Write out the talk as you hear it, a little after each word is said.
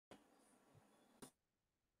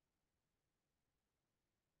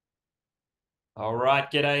All right,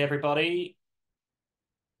 g'day everybody.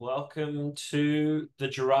 Welcome to the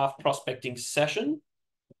Giraffe prospecting session.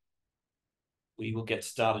 We will get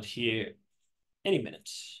started here any minute.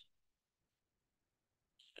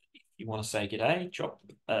 If you want to say g'day, drop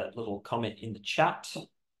a little comment in the chat.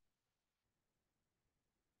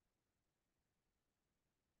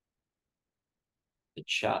 The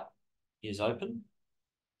chat is open.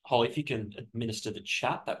 Holly, if you can administer the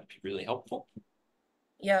chat, that would be really helpful.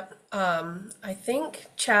 Yep. I think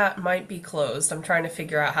chat might be closed. I'm trying to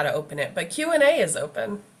figure out how to open it, but Q&A is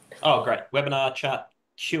open. Oh, great. Webinar, chat,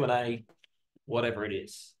 Q&A, whatever it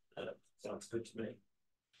is. Sounds good to me.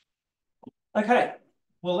 Okay,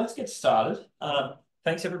 well, let's get started.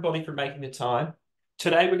 Thanks everybody for making the time.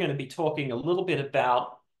 Today, we're going to be talking a little bit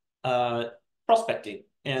about uh, prospecting.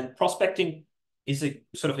 And prospecting is a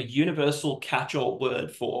sort of a universal catch-all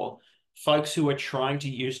word for folks who are trying to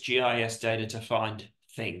use GIS data to find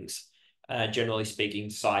things. Generally speaking,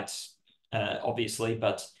 sites, obviously,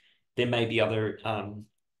 but there may be other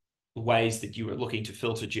ways that you are looking to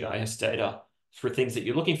filter GIS data for things that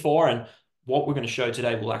you're looking for. And what we're going to show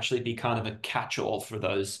today will actually be kind of a catch-all for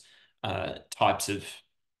those types of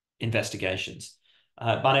investigations.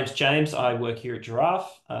 My name's James. I work here at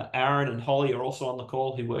Giraffe. Aaron and Holly are also on the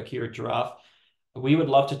call who work here at Giraffe. We would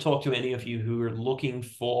love to talk to any of you who are looking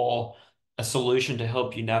for a solution to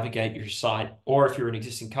help you navigate your site, or if you're an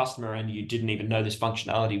existing customer and you didn't even know this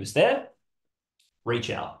functionality was there, reach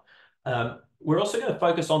out. We're also going to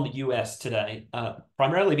focus on the US today,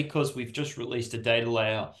 primarily because we've just released a data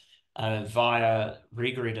layer via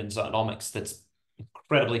Regrid and Zoneomics that's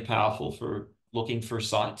incredibly powerful for looking for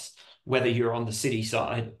sites, whether you're on the city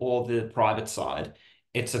side or the private side.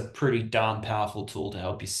 It's a pretty darn powerful tool to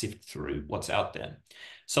help you sift through what's out there.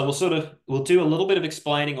 So we'll do a little bit of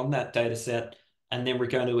explaining on that data set, and then we're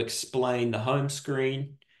going to explain the home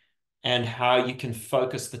screen and how you can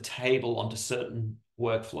focus the table onto certain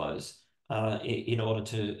workflows in order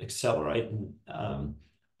to accelerate and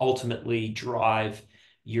ultimately drive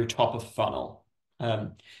your top of funnel.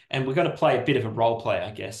 And we're going to play a bit of a role play,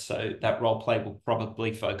 I guess. So that role play will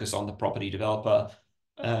probably focus on the property developer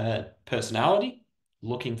personality,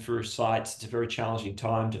 looking through sites. It's a very challenging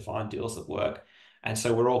time to find deals that work. And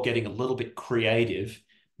so we're all getting a little bit creative,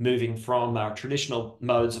 moving from our traditional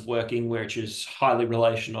modes of working, which is highly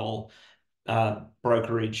relational,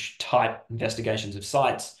 brokerage type investigations of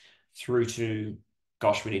sites, through to,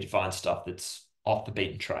 gosh, we need to find stuff that's off the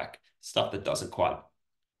beaten track, stuff that doesn't quite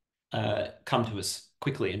come to us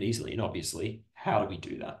quickly and easily. And obviously, how do we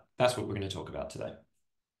do that? That's what we're going to talk about today.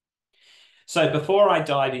 So before I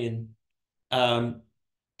dive in,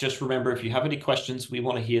 just remember, if you have any questions, we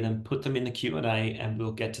want to hear them, put them in the Q&A and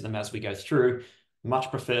we'll get to them as we go through. Much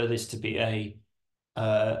prefer this to be a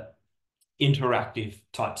interactive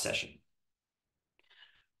type session.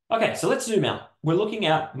 Okay, so let's zoom out. We're looking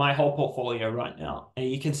at my whole portfolio right now, and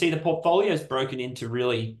you can see the portfolio is broken into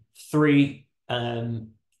really three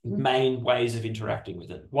main ways of interacting with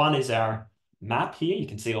it. One is our map here. You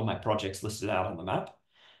can see all my projects listed out on the map.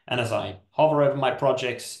 And as I hover over my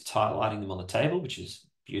projects, it's highlighting them on the table, which is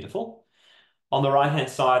beautiful. On the right-hand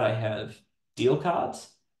side, I have deal cards.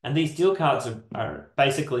 And these deal cards are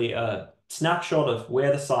basically a snapshot of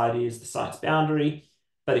where the site is, the site's boundary.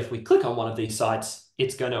 But if we click on one of these sites,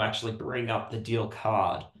 it's going to actually bring up the deal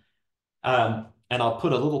card. And I'll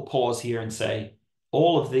put a little pause here and say,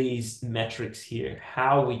 all of these metrics here,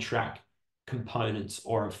 how we track components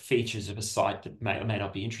or features of a site that may or may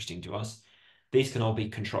not be interesting to us, these can all be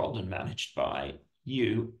controlled and managed by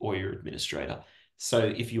you or your administrator. So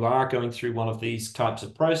if you are going through one of these types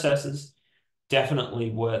of processes,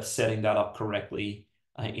 definitely worth setting that up correctly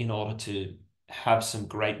in order to have some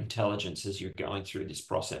great intelligence as you're going through this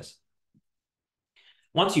process.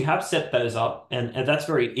 Once you have set those up, and that's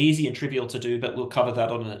very easy and trivial to do, but we'll cover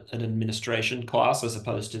that on an administration class as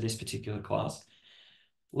opposed to this particular class.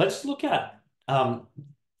 Let's look at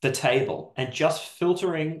the table and just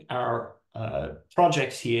filtering our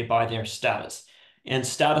projects here by their status. And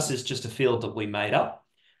status is just a field that we made up.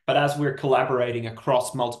 But as we're collaborating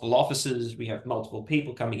across multiple offices, we have multiple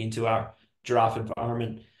people coming into our Giraffe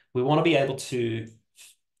environment, we want to be able to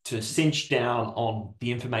cinch down on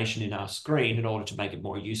the information in our screen in order to make it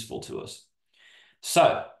more useful to us.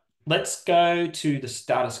 So let's go to the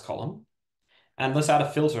status column and let's add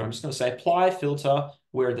a filter. I'm just going to say apply filter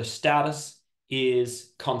where the status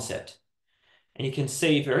is concept. And you can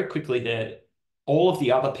see very quickly that all of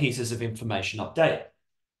the other pieces of information update.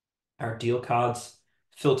 Our deal cards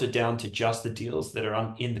filtered down to just the deals that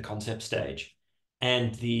are in the concept stage.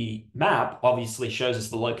 And the map obviously shows us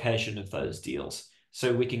the location of those deals.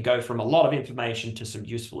 So we can go from a lot of information to some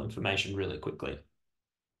useful information really quickly.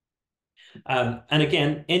 And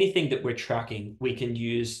again, anything that we're tracking, we can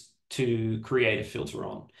use to create a filter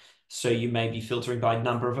on. So you may be filtering by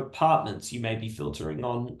number of apartments. You may be filtering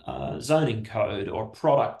on zoning code or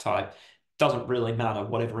product type. Doesn't really matter.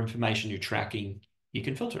 Whatever information you're tracking, you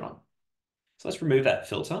can filter on. So let's remove that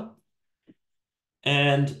filter.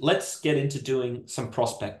 And let's get into doing some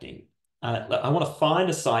prospecting. I want to find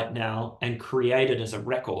a site now and create it as a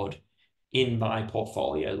record in my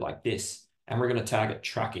portfolio like this. And we're going to target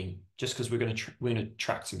tracking just because we're going to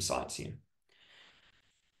track some sites here.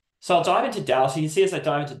 So I'll dive into Dallas. You can see as I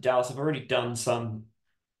dive into Dallas, I've already done some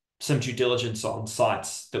due diligence on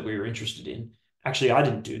sites that we were interested in. Actually, I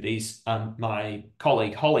didn't do these. My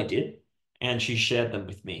colleague Holly did, and she shared them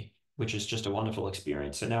with me, which is just a wonderful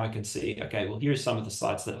experience. So now I can see, okay, well, here's some of the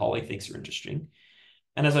sites that Holly thinks are interesting.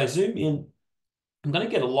 And as I zoom in, I'm going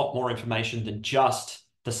to get a lot more information than just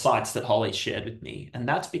the sites that Holly shared with me. And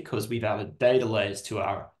that's because we've added data layers to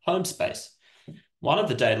our home space. One of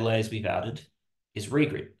the data layers we've added is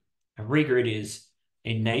Regrid. And Regrid is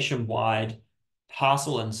a nationwide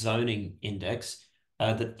parcel and zoning index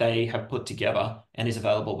that they have put together and is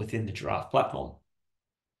available within the Giraffe platform.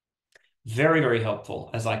 Very, very helpful.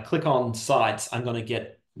 As I click on sites, I'm going to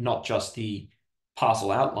get not just the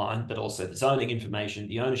parcel outline, but also the zoning information,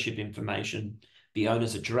 the ownership information, the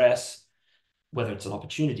owner's address, whether it's an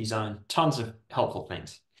opportunity zone, tons of helpful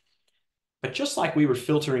things. But just like we were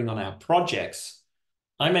filtering on our projects,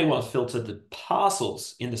 I may want to filter the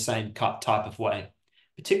parcels in the same type of way,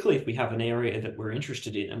 particularly if we have an area that we're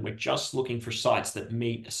interested in and we're just looking for sites that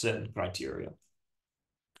meet a certain criteria.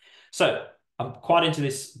 So I'm quite into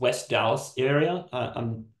this West Dallas area.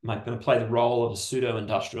 I'm going to play the role of a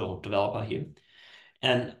pseudo-industrial developer here.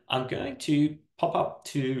 And I'm going to pop up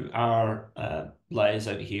to our layers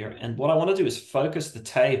over here. And what I want to do is focus the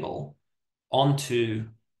table onto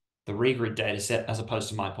the Regrid data set as opposed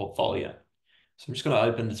to my portfolio. So I'm just going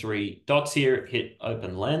to open the three dots here, hit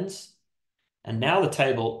open lens. And now the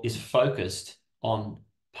table is focused on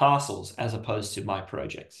parcels as opposed to my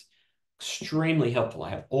projects. Extremely helpful. I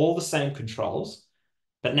have all the same controls,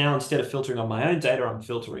 but now instead of filtering on my own data, I'm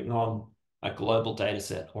filtering on a global data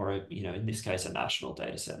set or, in this case, a national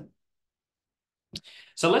data set.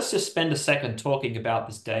 So let's just spend a second talking about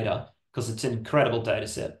this data because it's an incredible data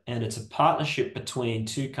set and it's a partnership between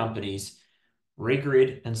two companies,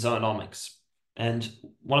 Regrid and Zoneomics. And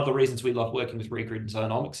one of the reasons we love working with Regrid and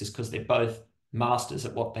Zoneomics is because they're both masters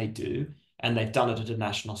at what they do and they've done it at a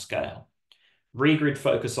national scale. Regrid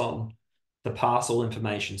focus on the parcel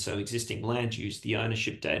information, so existing land use, the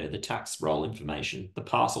ownership data, the tax roll information, the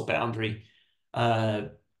parcel boundary, whether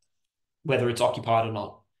it's occupied or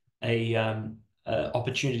not, a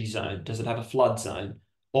opportunity zone, does it have a flood zone,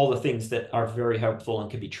 all the things that are very helpful and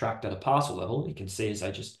can be tracked at a parcel level. You can see as I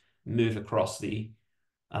just move across the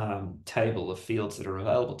table of fields that are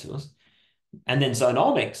available to us. And then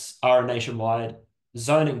Zoneomics are a nationwide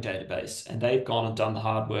zoning database, and they've gone and done the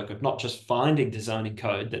hard work of not just finding the zoning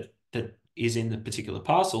code that is in the particular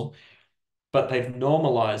parcel, but they've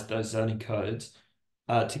normalized those zoning codes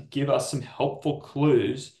to give us some helpful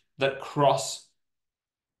clues that cross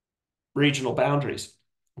regional boundaries.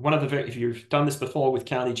 If you've done this before with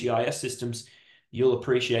county GIS systems, you'll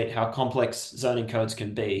appreciate how complex zoning codes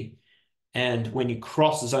can be. And when you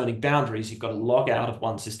cross zoning boundaries, you've got to log out of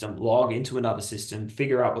one system, log into another system,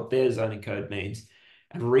 figure out what their zoning code means.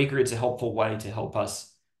 And Regrid's a helpful way to help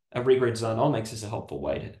us. Regrid Zoneomics is a helpful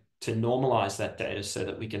way to normalize that data so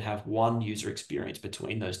that we can have one user experience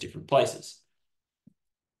between those different places.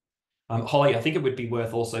 Holly, I think it would be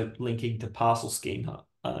worth also linking to parcel schema,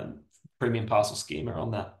 premium parcel schema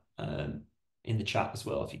on that in the chat as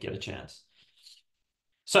well if you get a chance.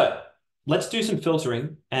 So let's do some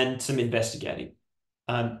filtering and some investigating.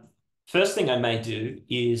 First thing I may do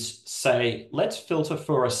is say, let's filter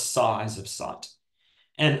for a size of site.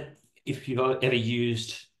 And if you've ever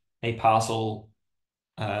used a parcel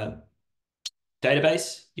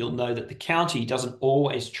database, you'll know that the county doesn't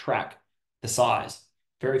always track the size.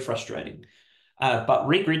 Very frustrating. But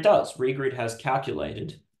Regrid does. Regrid has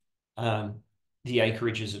calculated the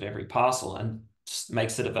acreages of every parcel and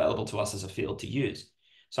makes it available to us as a field to use.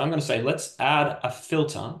 So I'm going to say, let's add a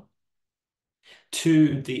filter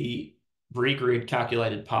to the Regrid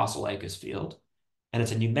calculated parcel acres field. And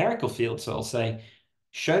it's a numerical field. So I'll say,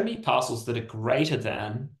 show me parcels that are greater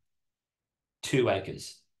than 2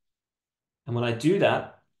 acres. And when I do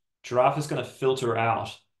that, Giraffe is going to filter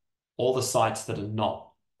out all the sites that are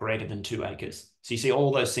not greater than 2 acres. So you see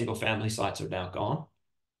all those single family sites are now gone.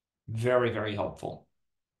 Very, very helpful.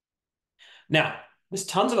 Now, There's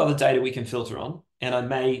tons of other data we can filter on, and I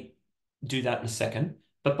may do that in a second.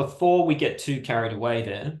 But before we get too carried away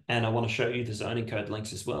there, and I want to show you the zoning code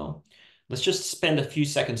links as well, let's just spend a few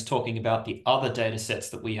seconds talking about the other data sets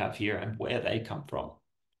that we have here and where they come from.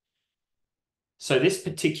 So this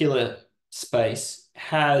particular space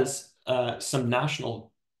has some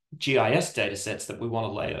national GIS data sets that we want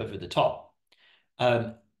to lay over the top.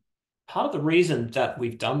 Um, Part of the reason that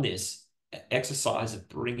we've done this exercise of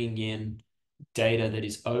bringing in data that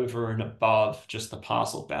is over and above just the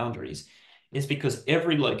parcel boundaries is because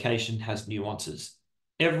every location has nuances.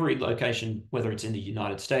 Every location, whether it's in the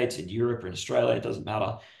United States, in Europe, or in Australia, it doesn't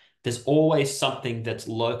matter. There's always something that's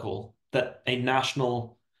local that a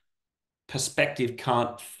national perspective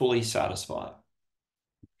can't fully satisfy.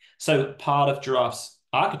 So part of Giraffe's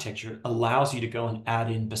architecture allows you to go and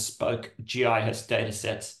add in bespoke GIS data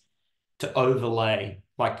sets to overlay,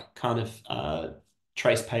 like kind of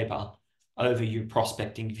trace paper over your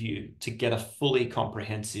prospecting view to get a fully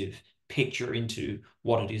comprehensive picture into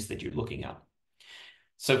what it is that you're looking at.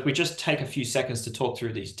 So if we just take a few seconds to talk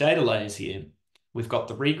through these data layers here, we've got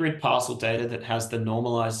the regrid parcel data that has the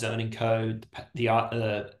normalized zoning code,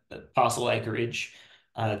 the parcel acreage,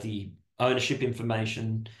 the ownership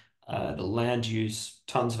information, the land use,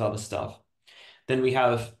 tons of other stuff. Then we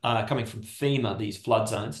have coming from FEMA, these flood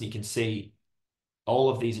zones, and you can see all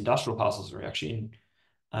of these industrial parcels are actually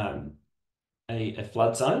in a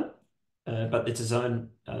flood zone, but it's a zone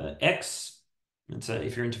X. And so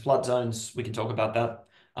if you're into flood zones, we can talk about that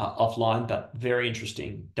offline, but very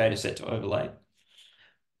interesting data set to overlay.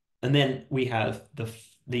 And then we have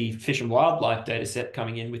the fish and wildlife data set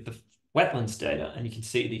coming in with the wetlands data, and you can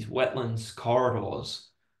see these wetlands corridors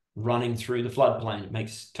running through the floodplain. It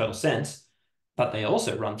makes total sense, but they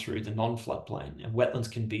also run through the non-floodplain, and wetlands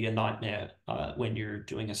can be a nightmare when you're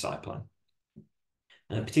doing a site plan,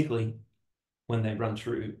 particularly when they run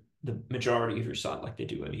through the majority of your site like they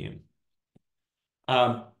do over here.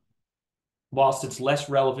 Whilst it's less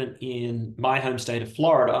relevant in my home state of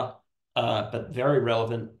Florida, but very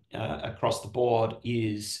relevant across the board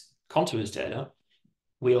is contours data.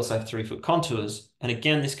 We also have 3-foot contours. And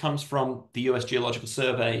again, this comes from the US Geological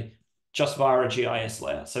Survey just via a GIS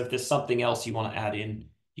layer. So if there's something else you want to add in,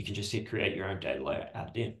 you can just hit create your own data layer,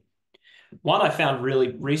 add it in. One I found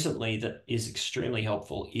really recently that is extremely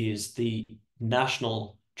helpful is the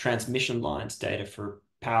national transmission lines data for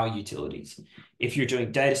power utilities. If you're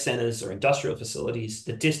doing data centers or industrial facilities,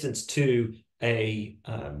 the distance to a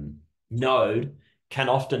node can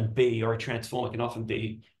often be, or a transformer can often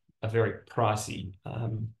be, a very pricey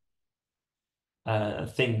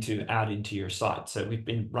thing to add into your site. So we've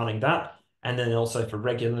been running that. And then also for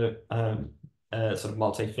regular sort of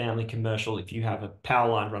multi-family commercial, if you have a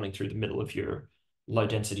power line running through the middle of your low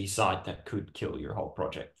density site, that could kill your whole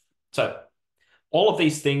project. So all of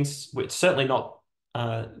these things, it's certainly not,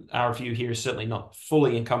 our view here is certainly not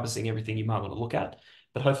fully encompassing everything you might want to look at,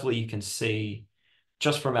 but hopefully you can see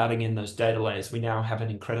just from adding in those data layers, we now have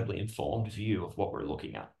an incredibly informed view of what we're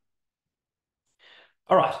looking at.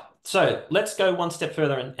 All right, so let's go one step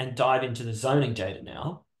further and dive into the zoning data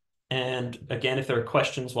now. And again, if there are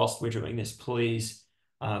questions whilst we're doing this, please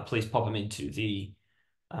please pop them into the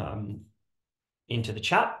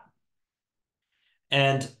chat.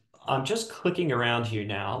 And I'm just clicking around here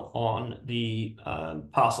now on the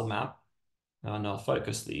parcel map, and I'll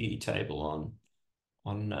focus the table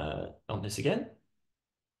on this again,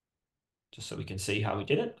 just so we can see how we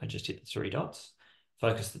did it. I just hit the 3 dots,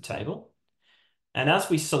 focus the table. And as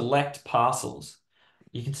we select parcels,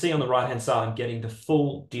 you can see on the right-hand side, I'm getting the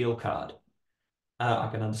full deal card. I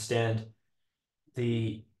can understand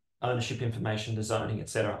the ownership information, the zoning,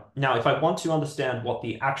 etc. Now, if I want to understand what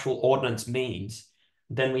the actual ordinance means,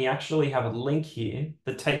 then we actually have a link here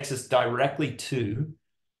that takes us directly to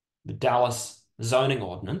the Dallas zoning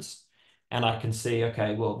ordinance. And I can see,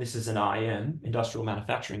 okay, well, this is an IM, Industrial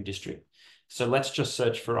Manufacturing District. So let's just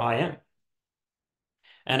search for IM.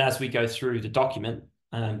 And as we go through the document,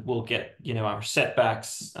 we'll get, our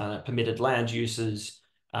setbacks, permitted land uses,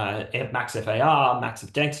 max FAR, max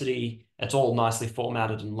of density. It's all nicely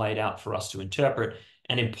formatted and laid out for us to interpret.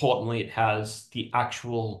 And importantly, it has the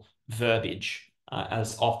actual verbiage,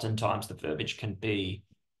 as oftentimes the verbiage can be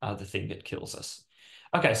the thing that kills us.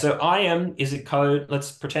 Okay, so IM is a code.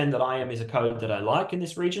 Let's pretend that IM is a code that I like in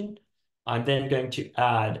this region. I'm then going to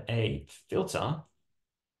add a filter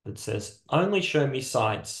that says only show me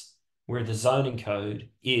sites where the zoning code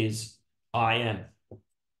is IM.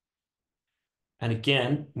 And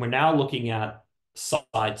again, we're now looking at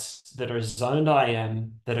sites that are zoned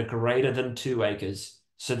IM that are greater than 2 acres.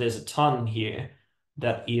 So there's a ton here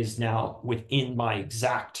that is now within my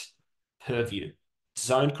exact purview.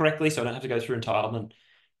 zoned correctly, so I don't have to go through entitlement.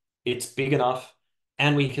 It's big enough,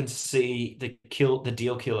 and we can see the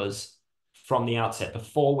deal killers from the outset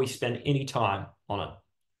before we spend any time on it.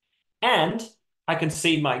 And I can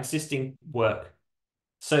see my existing work.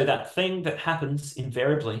 So that thing that happens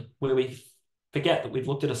invariably where we forget that we've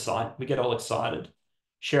looked at a site, we get all excited,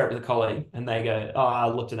 share it with a colleague, and they go, "Oh, I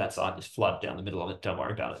looked at that site, there's flood down the middle of it. Don't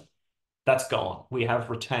worry about it." That's gone. We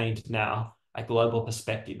have retained now a global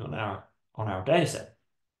perspective on our data set.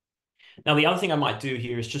 Now, the other thing I might do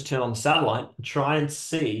here is just turn on the satellite and try and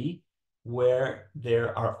see where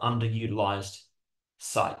there are underutilized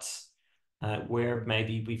sites, where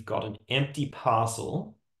maybe we've got an empty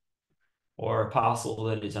parcel or a parcel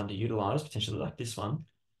that is underutilized, potentially like this one,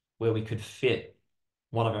 where we could fit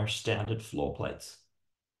one of our standard floor plates.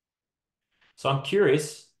 So I'm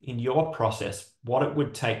curious in your process what it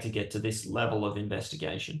would take to get to this level of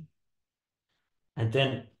investigation. And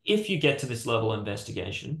then if you get to this level of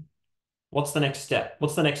investigation, what's the next step?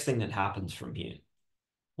 What's the next thing that happens from here?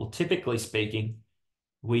 Well, typically speaking,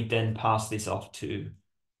 we then pass this off to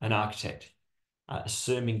an architect,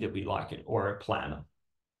 assuming that we like it, or a planner.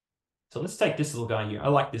 So let's take this little guy here. I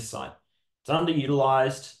like this site. It's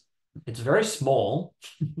underutilized. It's very small.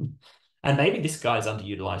 And maybe this guy's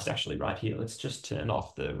underutilized actually right here. Let's just turn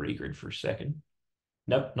off the regrid for a second.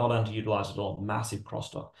 Nope, not underutilized at all. Massive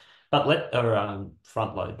crossdock. But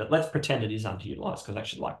front load. But let's pretend it is underutilized because I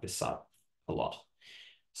actually like this site a lot.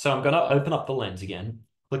 So I'm going to open up the lens again,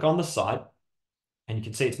 click on the site, and you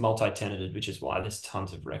can see it's multi-tenanted, which is why there's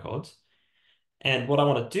tons of records. And what I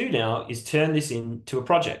want to do now is turn this into a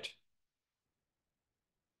project.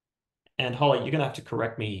 And Holly, you're going to have to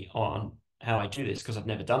correct me on how I do this because I've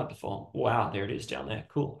never done it before. Wow, there it is down there.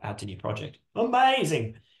 Cool. Add to new project.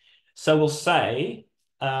 Amazing. So we'll say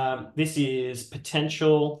this is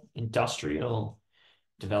potential industrial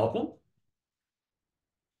development.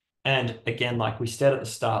 And again, like we said at the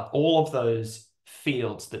start, all of those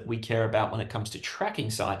fields that we care about when it comes to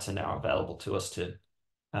tracking sites are now available to us to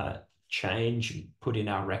change and put in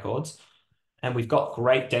our records. And we've got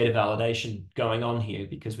great data validation going on here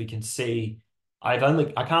because we can see I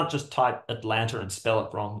can't just type Atlanta and spell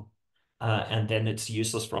it wrong, and then it's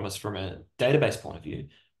useless from us from a database point of view.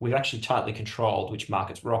 We've actually tightly controlled which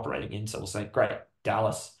markets we're operating in. So we'll say, great,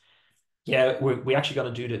 Dallas. Yeah, we actually got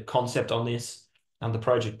to do the concept on this. And the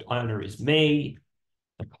project owner is me.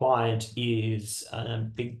 The client is a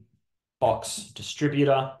big box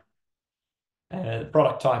distributor. The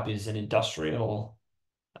product type is an industrial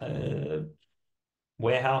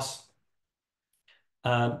warehouse.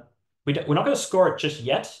 We're not going to score it just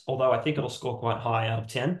yet, although I think it'll score quite high out of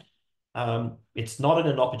 10. It's not in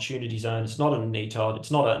an opportunity zone. It's not in an ETOD.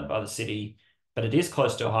 It's not owned by the city, but it is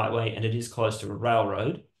close to a highway and it is close to a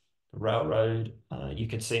railroad. The railroad, you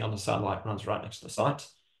can see on the satellite, runs right next to the site.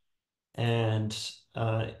 And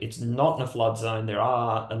it's not in a flood zone. There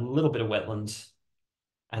are a little bit of wetlands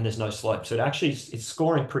and there's no slope. So it's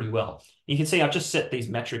scoring pretty well. You can see I've just set these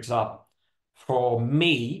metrics up for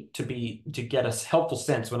me to get a helpful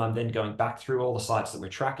sense when I'm then going back through all the sites that we're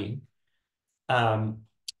tracking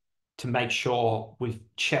to make sure we've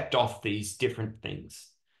checked off these different things.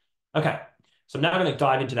 Okay, so I'm now going to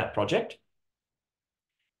dive into that project.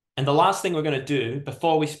 And the last thing we're going to do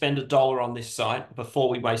before we spend $1 on this site, before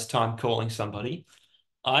we waste time calling somebody,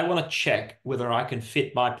 I want to check whether I can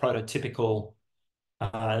fit my prototypical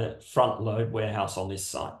front load warehouse on this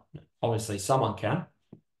site. Obviously, someone can,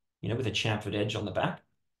 with a chamfered edge on the back,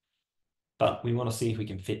 but we want to see if we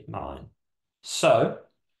can fit mine. So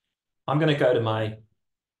I'm going to go to my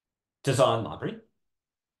design library.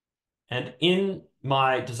 And in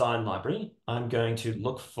my design library, I'm going to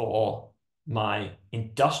look for my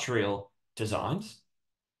industrial designs.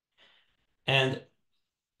 And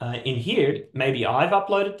in here, maybe I've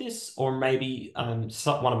uploaded this, or maybe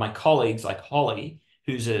one of my colleagues, like Holly,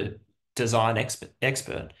 who's a design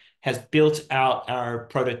expert, has built out our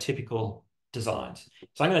prototypical designs.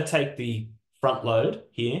 So I'm going to take the front load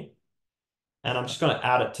here, and I'm just going to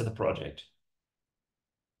add it to the project.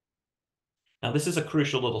 Now, this is a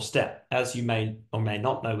crucial little step, as you may or may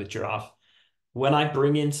not know with Giraffe. When I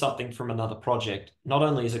bring in something from another project, not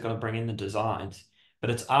only is it going to bring in the designs,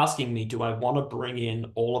 but it's asking me, do I want to bring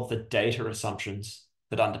in all of the data assumptions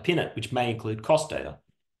that underpin it, which may include cost data?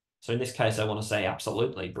 So in this case, I want to say,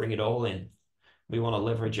 absolutely, bring it all in. We want to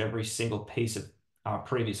leverage every single piece of our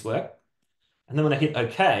previous work. And then when I hit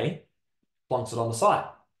OK, plonks it on the site.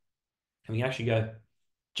 And we can actually go,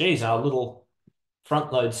 geez, our little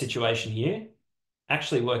front load situation here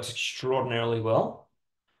actually works extraordinarily well.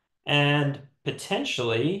 And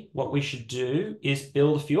potentially what we should do is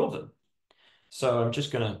build a few of them. So I'm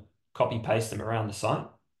just going to copy paste them around the site.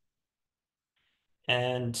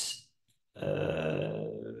 And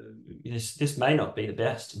this may not be the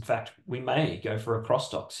best. In fact, we may go for a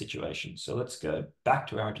cross-dock situation. So let's go back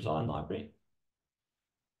to our design library.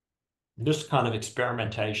 Just kind of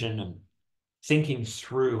experimentation and thinking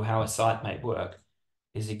through how a site may work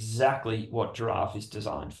is exactly what Giraffe is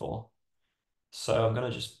designed for. So I'm going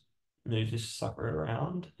to just move this sucker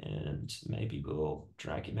around and maybe we'll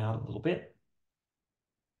drag him out a little bit.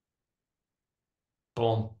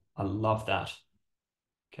 Boom. I love that.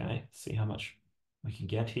 Okay, see how much we can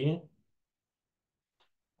get here.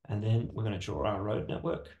 And then we're going to draw our road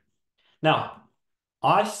network. Now,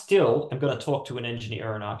 I still am going to talk to an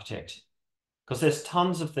engineer or an architect because there's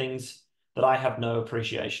tons of things that I have no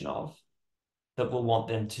appreciation of that we'll want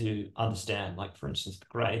them to understand, like for instance, the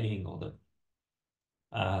grading or the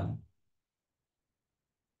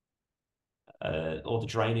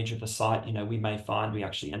drainage of the site. You know, we may find we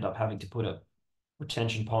actually end up having to put a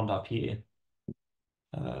retention pond up here.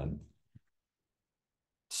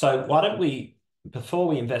 So why don't we, before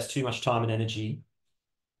we invest too much time and energy,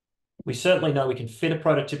 we certainly know we can fit a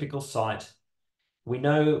prototypical site. We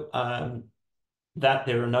know that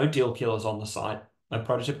there are no deal killers on the site, no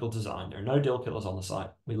prototypical design. There are no deal killers on the site.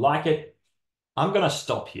 We like it. I'm going to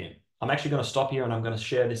stop here. I'm actually going to stop here and I'm going to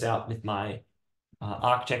share this out with my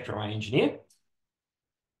architect or my engineer,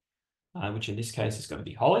 which in this case is going to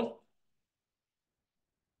be Holly.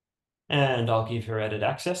 And I'll give her edit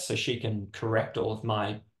access so she can correct all of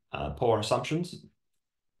my poor assumptions.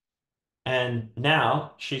 And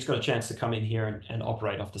now she's got a chance to come in here and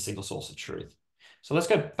operate off the single source of truth. So let's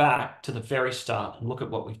go back to the very start and look at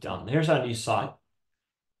what we've done. There's our new site.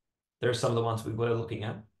 There are some of the ones we were looking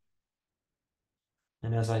at.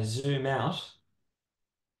 And as I zoom out,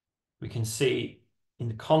 we can see in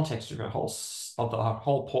the context of the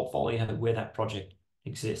whole portfolio where that project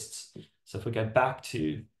exists. So if we go back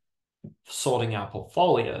to sorting our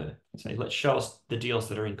portfolio, say, let's show us the deals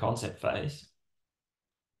that are in concept phase.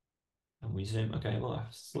 And we zoom, okay, well,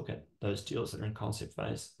 let's look at those deals that are in concept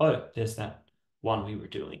phase. Oh, there's that one we were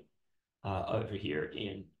doing over here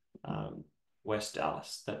in West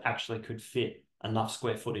Dallas that actually could fit enough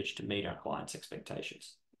square footage to meet our clients'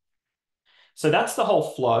 expectations. So that's the whole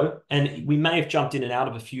flow. And we may have jumped in and out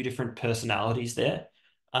of a few different personalities there.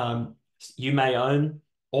 You may own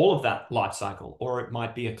all of that life cycle, or it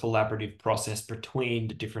might be a collaborative process between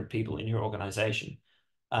the different people in your organization.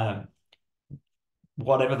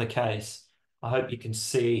 Whatever the case, I hope you can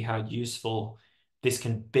see how useful this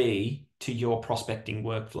can be to your prospecting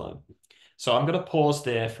workflow. So I'm going to pause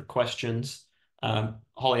there for questions.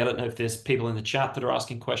 Holly, I don't know if there's people in the chat that are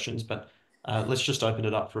asking questions, but let's just open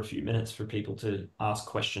it up for a few minutes for people to ask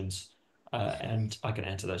questions and I can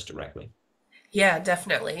answer those directly. Yeah,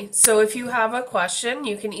 definitely. So if you have a question,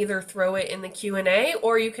 you can either throw it in the Q&A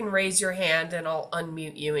or you can raise your hand and I'll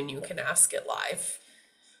unmute you and you can ask it live.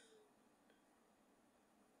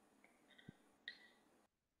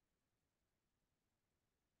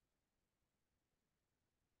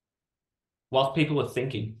 While people are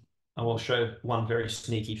thinking, I will show one very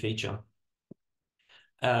sneaky feature.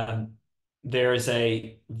 There is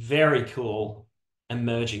a very cool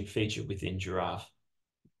emerging feature within Giraffe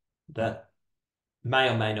that may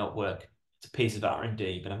or may not work. It's a piece of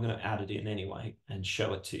R&D, but I'm going to add it in anyway and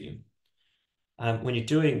show it to you. When you're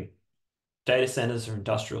doing data centers or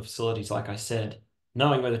industrial facilities, like I said,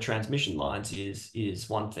 knowing where the transmission lines is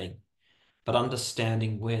one thing, but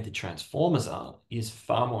understanding where the transformers are is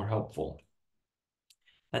far more helpful.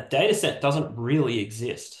 That data set doesn't really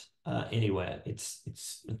exist anywhere. It's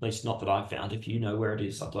at least not that I've found. If you know where it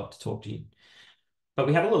is, I'd love to talk to you. But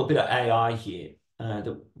we have a little bit of AI here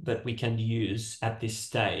that we can use at this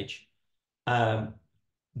stage that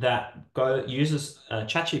uses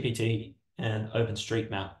ChatGPT and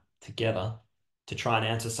OpenStreetMap together to try and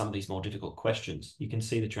answer some of these more difficult questions. You can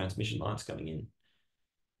see the transmission lines coming in.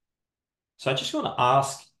 So I just want to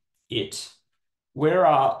ask it, where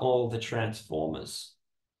are all the transformers?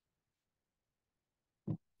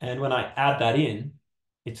 And when I add that in,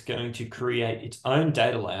 it's going to create its own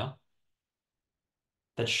data layer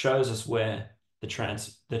that shows us where the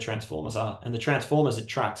transformers are. And the transformers it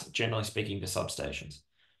tracks, generally speaking, the substations.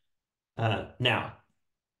 Now,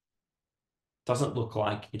 doesn't look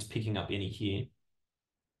like it's picking up any here,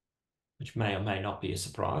 which may or may not be a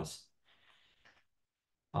surprise.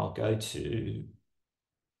 I'll go to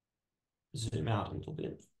zoom out a little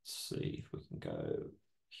bit, see if we can go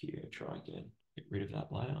here, try again, get rid of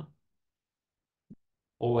that layer.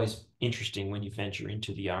 Always interesting when you venture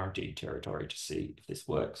into the R&D territory to see if this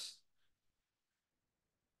works.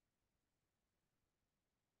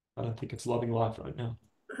 I don't think it's loving life right now.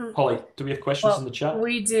 Holly, do we have questions in Well, the chat?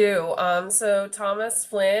 we do. So Thomas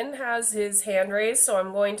Flynn has his hand raised, so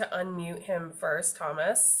I'm going to unmute him first.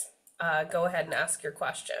 Thomas, go ahead and ask your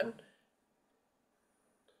question.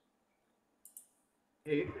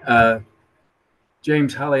 Hey,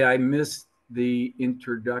 James, Holly, I missed the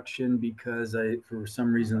introduction because for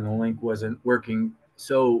some reason, the link wasn't working.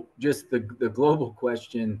 So, just the global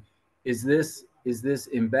question: is this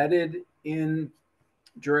embedded in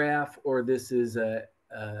Giraffe, or this is a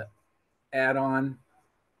add-on?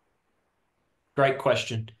 Great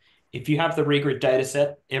question. If you have the Regrid data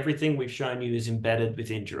set, everything we've shown you is embedded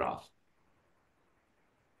within Giraffe.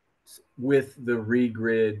 With the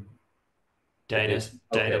regrid Data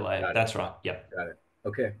Okay, layer. got it. That's right. Yep. Got it.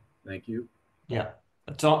 Okay, thank you. Yeah.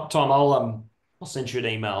 Tom, I'll send you an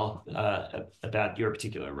email about your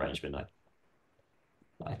particular arrangement.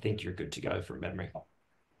 I think you're good to go from memory.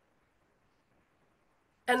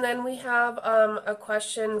 And then we have a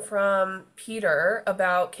question from Peter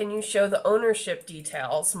about, can you show the ownership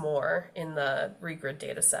details more in the Regrid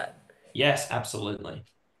data set? Yes, absolutely.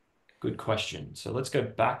 Good question. So let's go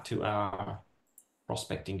back to our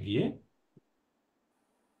prospecting view.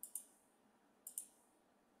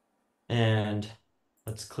 And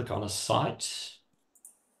let's click on a site.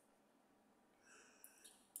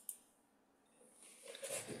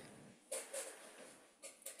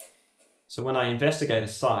 So when I investigate a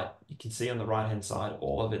site, you can see on the right-hand side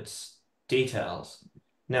all of its details.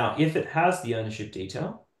 Now, if it has the ownership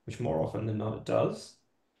detail, which more often than not it does,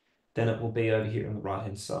 then it will be over here on the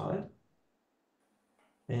right-hand side.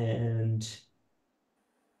 And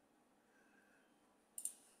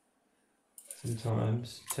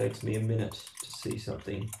sometimes it takes me a minute to see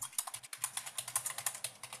something.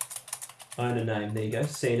 Owner name, there you go,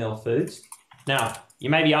 C&L Foods. Now, you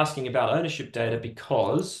may be asking about ownership data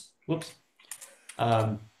because, whoops,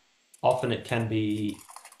 often it can be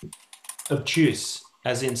obtuse,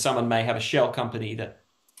 as in someone may have a shell company that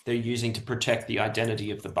they're using to protect the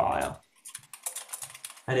identity of the buyer.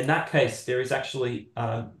 And in that case, there is actually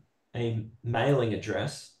a mailing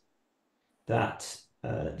address that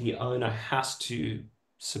the owner has to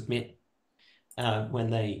submit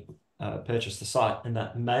when they purchase the site. And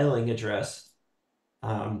that mailing address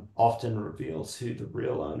often reveals who the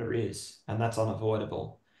real owner is, and that's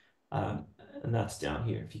unavoidable. And that's down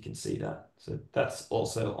here, if you can see that. So that's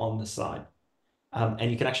also on the site.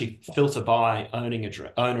 And you can actually filter by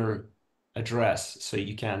owner address. So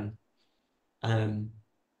you can,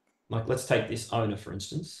 like, let's take this owner, for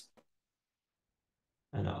instance.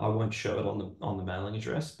 And I won't show it on the mailing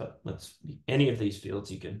address, but any of these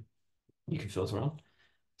fields you can filter on.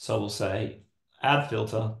 So we'll say add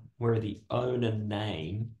filter where the owner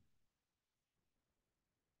name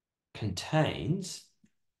contains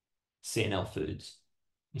C&L Foods.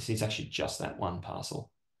 You see, it's actually just that one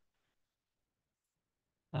parcel.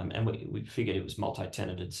 And we figured it was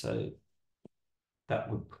multi-tenanted, so that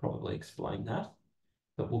would probably explain that.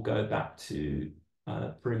 But we'll go back to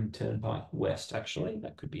Prim Turnpike West, actually.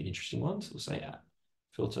 That could be an interesting one. So we'll say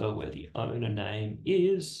filter where the owner name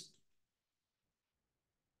is.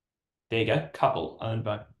 There you go, couple owned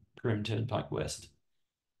by Prim Turnpike West.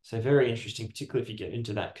 So very interesting, particularly if you get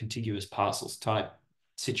into that contiguous parcels type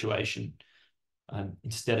situation.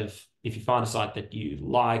 Instead of, if you find a site that you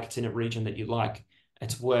like, it's in a region that you like,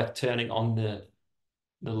 it's worth turning on the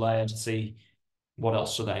layer to see what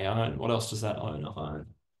else do they own, what else does that owner own.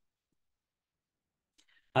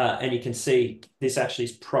 And you can see this actually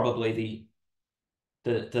is probably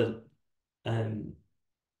the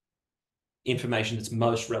information that's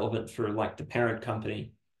most relevant for like the parent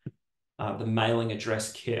company, the mailing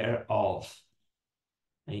address care of.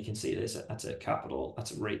 And you can see that's a capital,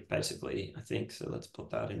 that's a REIT basically, I think. So let's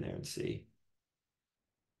put that in there and see.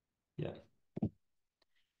 Yeah.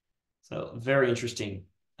 So very interesting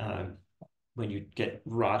when you get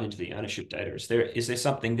right into the ownership data. Is there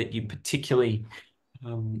something that you particularly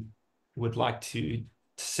would like to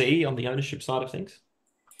see on the ownership side of things?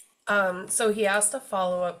 So he asked a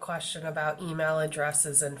follow-up question about email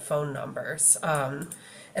addresses and phone numbers.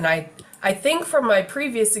 And I think from my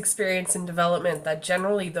previous experience in development that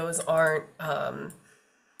generally those aren't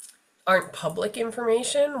public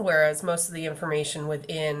information, whereas most of the information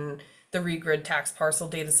within the Regrid tax parcel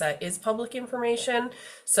dataset is public information.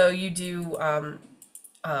 So you do,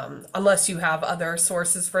 unless you have other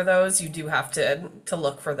sources for those, you do have to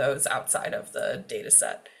look for those outside of the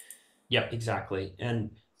dataset. Yep, exactly.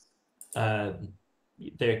 And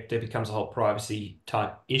there becomes a whole privacy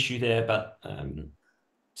type issue there, but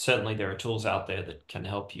certainly there are tools out there that can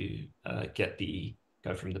help you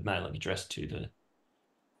go from the mailing address to the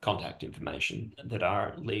contact information that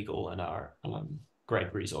are legal and are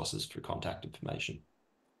great resources for contact information.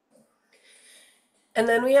 And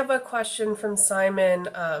then we have a question from Simon.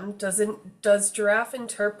 Does Giraffe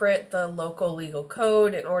interpret the local legal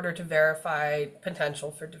code in order to verify potential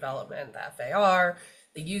for development, the FAR,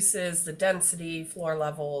 the uses, the density, floor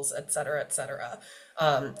levels, et cetera, et cetera?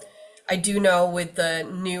 I do know with the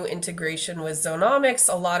new integration with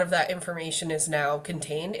Zoneomics, a lot of that information is now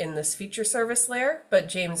contained in this feature service layer, but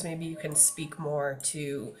James, maybe you can speak more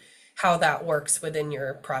to how that works within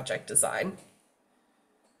your project design.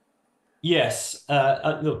 Yes.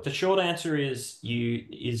 Look, the short answer is in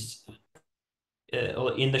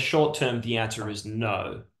the short term, the answer is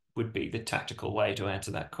no, would be the tactical way to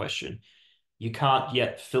answer that question. You can't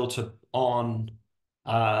yet filter on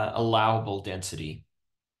allowable density.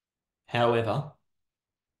 However,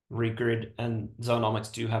 Regrid and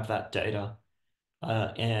Zoneomics do have that data,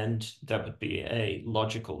 and that would be a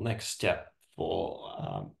logical next step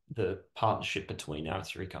for the partnership between our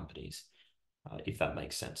three companies, if that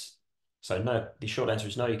makes sense. So no, the short answer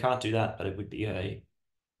is no, you can't do that, but it would be a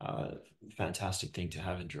fantastic thing to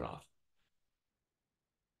have in Giraffe.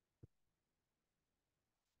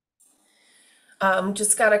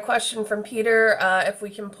 Just got a question from Peter, if we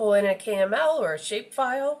can pull in a KML or a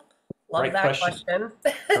shapefile. Love Great that question.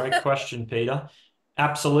 question. Great question, Peter.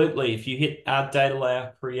 Absolutely. If you hit add data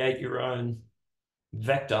layer, create your own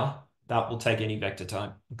vector, that will take any vector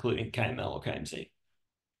type, including KML or KMZ.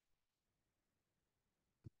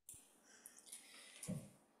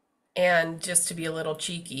 And just to be a little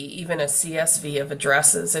cheeky, even a CSV of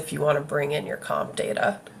addresses if you want to bring in your comp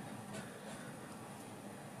data.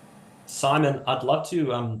 Simon, I'd love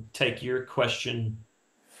to take your question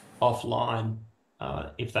offline,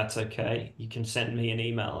 if that's okay. You can send me an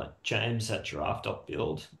email at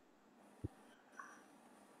james@giraffe.build.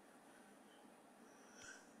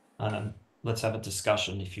 Let's have a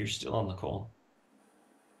discussion if you're still on the call.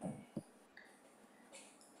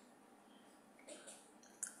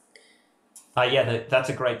 Yeah, that's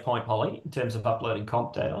a great point, Holly, in terms of uploading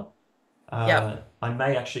comp data. Yep. I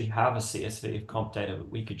may actually have a CSV of comp data that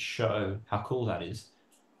we could show how cool that is.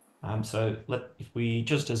 So if we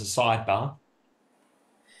just as a sidebar,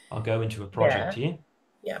 I'll go into a project here.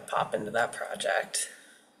 Yeah, pop into that project.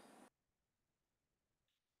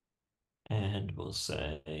 And we'll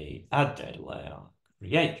say add data layer,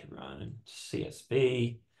 create your own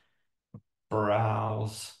CSV,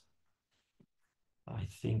 browse. I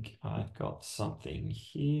think I've got something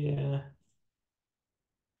here.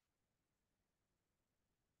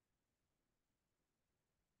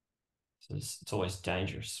 So it's always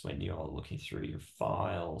dangerous when you're looking through your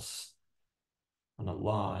files on a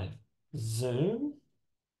live Zoom.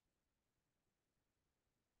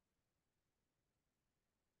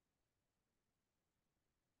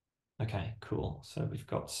 Okay, cool. So we've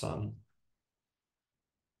got some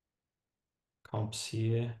comps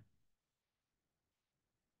here.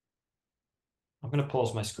 I'm going to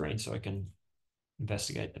pause my screen so I can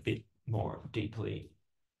investigate a bit more deeply.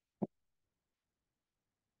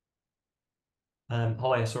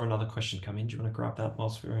 Holly, I saw another question come in. Do you want to grab that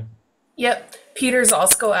whilst we're in? Yep. Peter's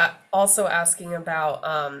also asking about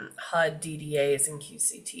HUD DDAs and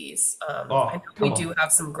QCTs. I know we do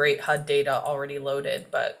have some great HUD data already loaded,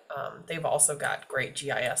 but they've also got great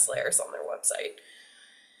GIS layers on their website.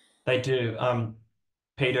 They do.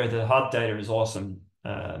 Peter, the HUD data is awesome.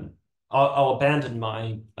 I'll abandon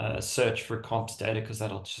my search for comps data because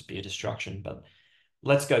that'll just be a distraction. But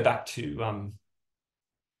let's go back to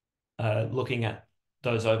looking at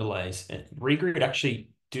those overlays. Regrid actually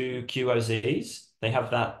do QOZs. They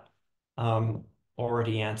have that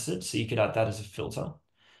already answered, so you could add that as a filter.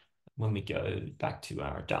 When we go back to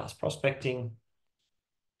our Dallas prospecting,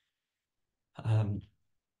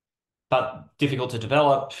 but difficult to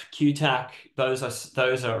develop. QTAC, those are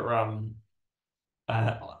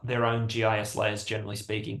their own GIS layers, generally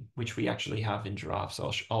speaking, which we actually have in Giraffe.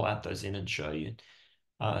 So I'll add those in and show you.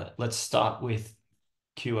 Let's start with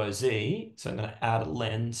QOZ. So I'm going to add a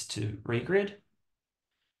lens to Regrid.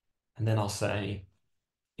 And then I'll say,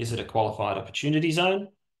 is it a qualified opportunity zone? You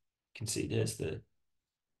can see there's the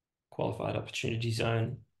qualified opportunity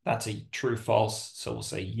zone. That's a true false. So we'll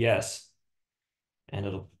say yes. And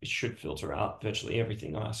it should filter out virtually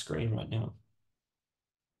everything on our screen right now.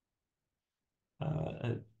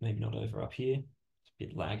 Maybe not over up here. It's a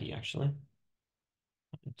bit laggy, actually.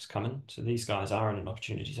 It's coming. So these guys are in an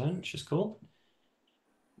opportunity zone, which is cool.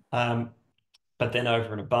 But then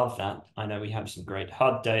over and above that, I know we have some great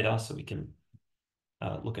HUD data, so we can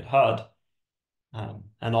look at HUD.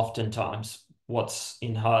 And oftentimes what's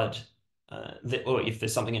in HUD, or if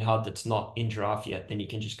there's something in HUD that's not in Giraffe yet, then you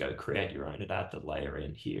can just go create your own and add the layer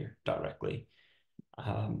in here directly.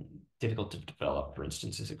 Difficult to develop, for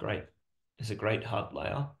instance, is a great HUD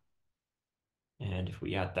layer. And if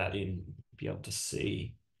we add that in, we'll be able to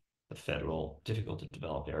see the federal difficult to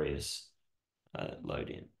develop areas load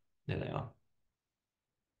in. There they are.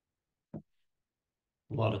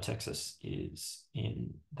 A lot of Texas is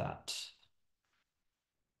in that.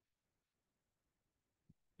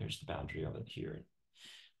 There's the boundary of it here.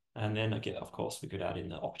 And then again, of course, we could add in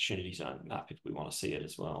the opportunity zone map if we want to see it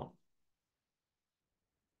as well.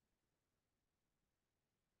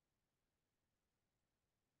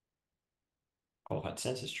 Qualified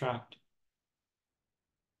census tract.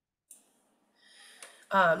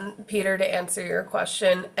 Peter, to answer your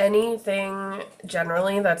question, anything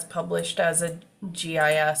generally that's published as a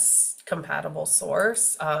GIS compatible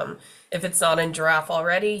source, if it's not in Giraffe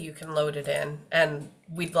already, you can load it in, and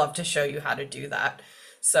we'd love to show you how to do that.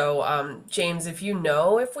 So, James, if you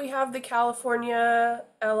know if we have the California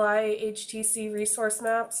LIHTC resource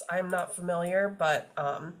maps, I'm not familiar, but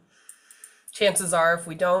chances are if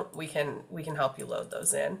we don't, we can help you load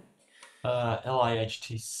those in.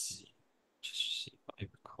 LIHTC, just see if I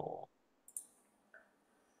recall.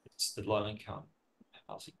 It's the low income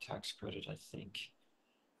housing tax credit, I think.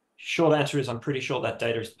 Short answer is I'm pretty sure that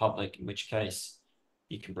data is public, in which case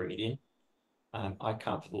you can bring it in. I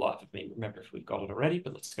can't for the life of me remember if we've got it already,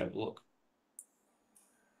 but let's go have a look.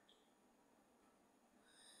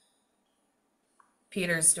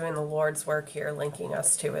 Peter's doing the Lord's work here, linking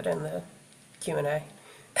us to it in the Q&A.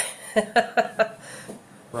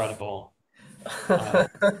 Right, a ball.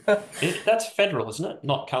 That's federal, isn't it?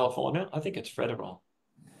 Not California. I think it's federal.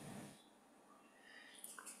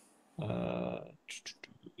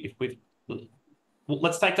 If we've,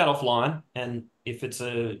 let's take that offline, and if it's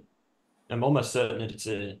I'm almost certain that it's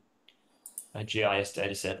a GIS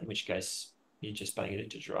data set, in which case you just bang it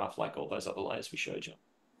into Giraffe like all those other layers we showed you.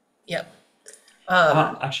 Yep.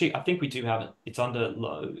 Actually, I think we do have it. It's under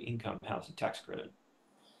low income housing tax credit,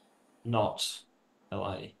 not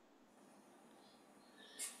LA.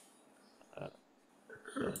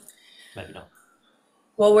 Maybe not.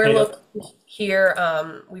 Well, we're looking here.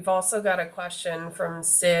 We've also got a question from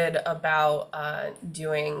Sid about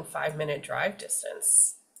doing 5-minute drive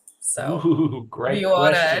distance. So Ooh, great you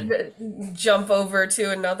want question. to jump over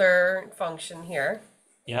to another function here?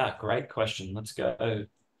 Yeah, great question. Let's go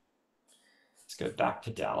back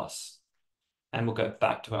to Dallas, and we'll go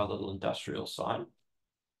back to our little industrial site.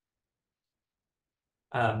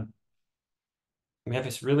 We have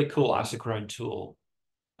this really cool isochrone tool.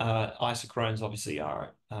 Isochrones obviously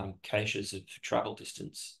are caches of travel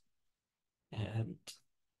distance, and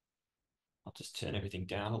I'll just turn everything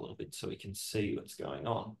down a little bit so we can see what's going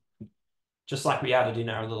on. Just like we added in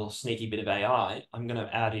our little sneaky bit of AI, I'm going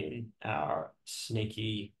to add in our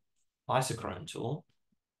sneaky isochrone tool,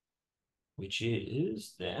 which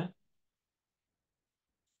is there.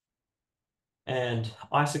 And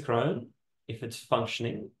isochrone, if it's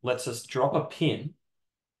functioning, lets us drop a pin.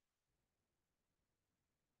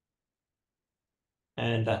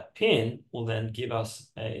 And that pin will then give us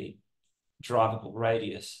a drivable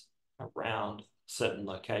radius around a certain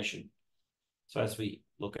location. So as we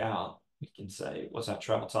look out, we can say, what's our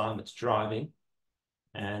travel time? It's driving.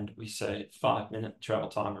 And we say 5-minute travel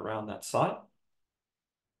time around that site.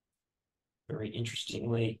 Very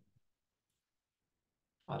interestingly,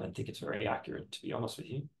 I don't think it's very accurate, to be honest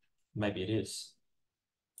with you. Maybe it is.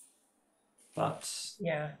 But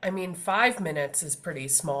yeah, I mean, 5 minutes is pretty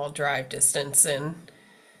small drive distance, and you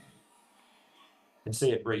can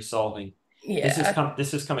see it resolving. yeah,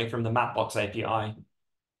 This is coming from the Mapbox API,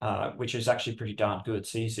 which is actually pretty darn good.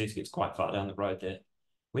 So you see it gets quite far down the road there.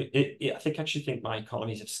 I actually think my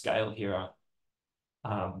economies of scale here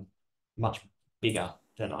are much bigger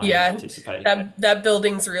than I yeah, anticipated. that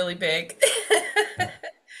building's really big. Yeah.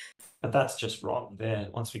 But that's just wrong there.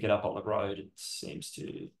 Once we get up on the road, it seems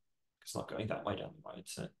to, it's not going that way down the road.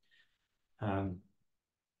 So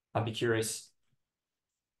I'd be curious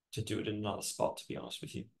to do it in another spot, to be honest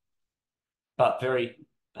with you. But there you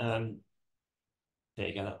go,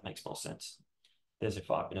 that makes more sense. There's a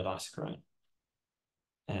 5-minute isochrone.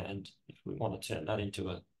 And if we want to turn that into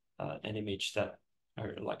an image that,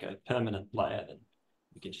 or like a permanent layer, then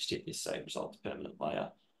we can just hit this save result to permanent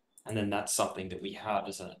layer. And then that's something that we have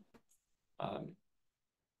as a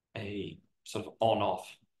sort of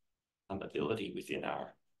on-off ability within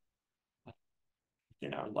our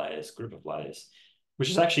layers, group of layers, which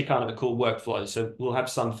is actually kind of a cool workflow. So we'll have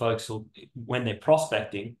some folks who, when they're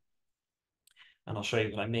prospecting, and I'll show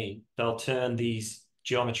you what I mean, they'll turn these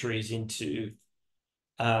geometries into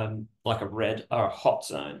like a red or a hot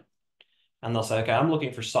zone. And they'll say, okay, I'm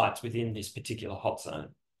looking for sites within this particular hot zone.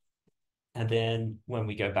 And then when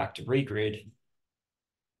we go back to Regrid,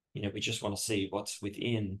 we just want to see what's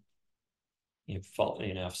within, I've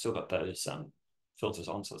still got those filters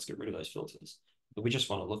on, so let's get rid of those filters. But we just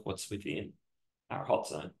want to look what's within our hot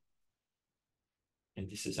zone. And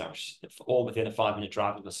this is all within a 5-minute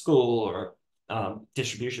drive of a school or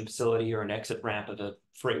distribution facility or an exit ramp of a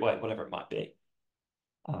freeway, whatever it might be.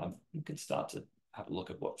 You can start to have a look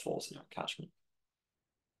at what falls in our catchment.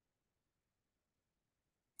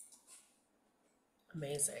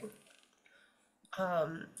 Amazing.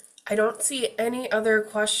 I don't see any other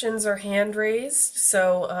questions or hand raised,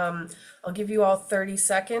 so I'll give you all 30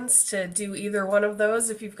 seconds to do either one of those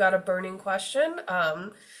if you've got a burning question.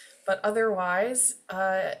 But otherwise,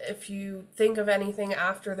 if you think of anything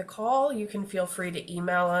after the call, you can feel free to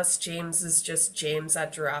email us. James is just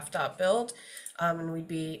james@giraffe.build, and we'd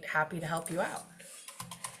be happy to help you out.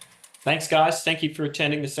 Thanks, guys. Thank you for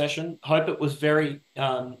attending the session. Hope it was very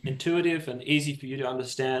intuitive and easy for you to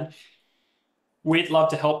understand. We'd love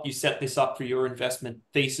to help you set this up for your investment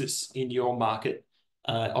thesis in your market.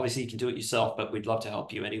 Obviously, you can do it yourself, but we'd love to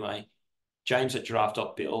help you anyway.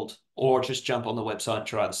 James@giraffe.build, or just jump on the website and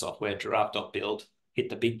try the software, giraffe.build, hit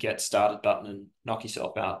the big get started button and knock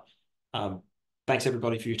yourself out. Thanks,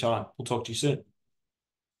 everybody, for your time. We'll talk to you soon.